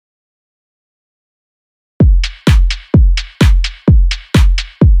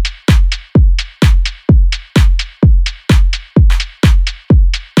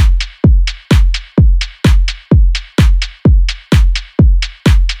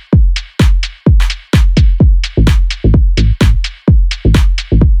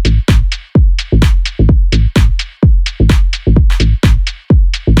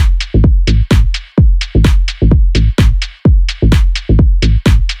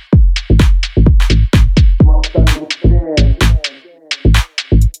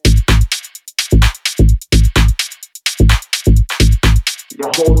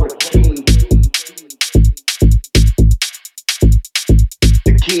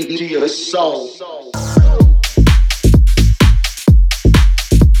key to the soul.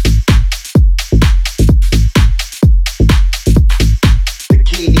 The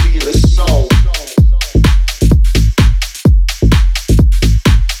key to the soul.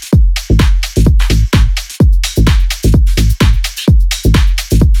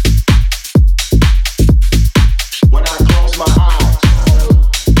 When I close my eyes,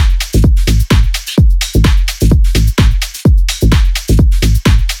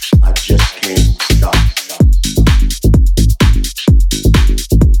 I just can't stop.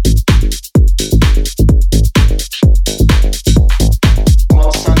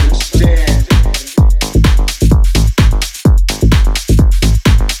 Must understand.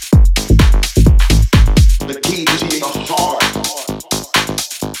 The key to your heart.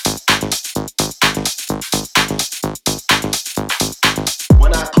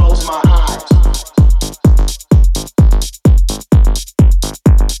 When I close my eyes,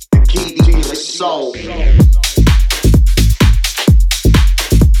 the key to your soul.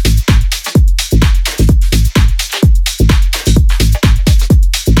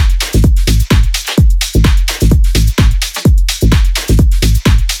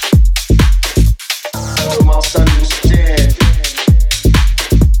 You must understand.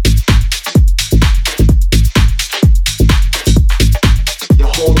 You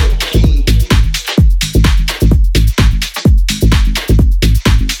hold the key.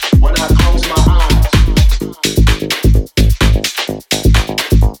 When I close my eyes,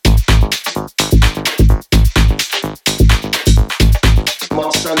 you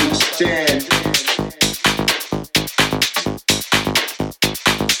must understand.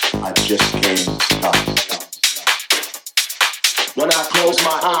 I just can't stop. When I close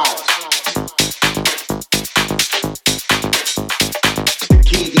my eyes, the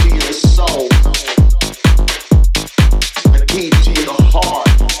key to your soul, the key to your heart,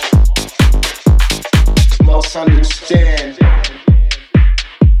 you must understand.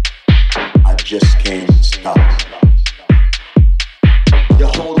 I just can't stop. You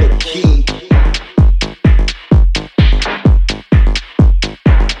hold the key.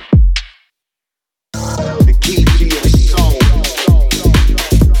 The key to your soul.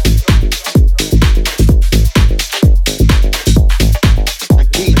 The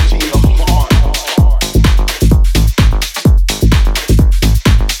key to your heart.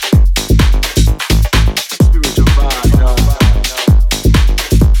 Spiritual vibe, no.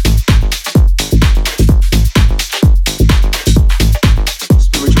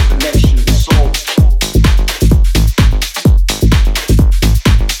 Spiritual connection, soul.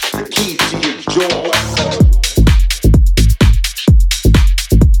 The key to your joy.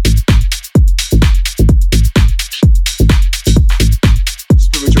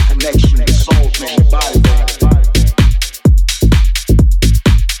 Spiritual connection, the soul, man, your body, man.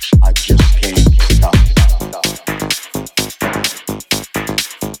 I just can't stop.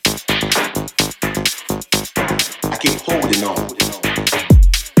 I keep holding on.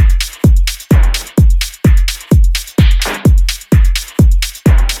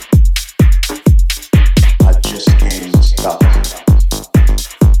 I just can't stop.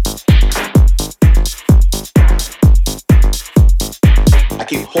 I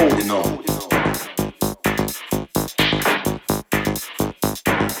keep holding on.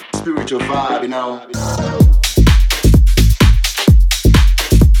 Spiritual vibe, you know.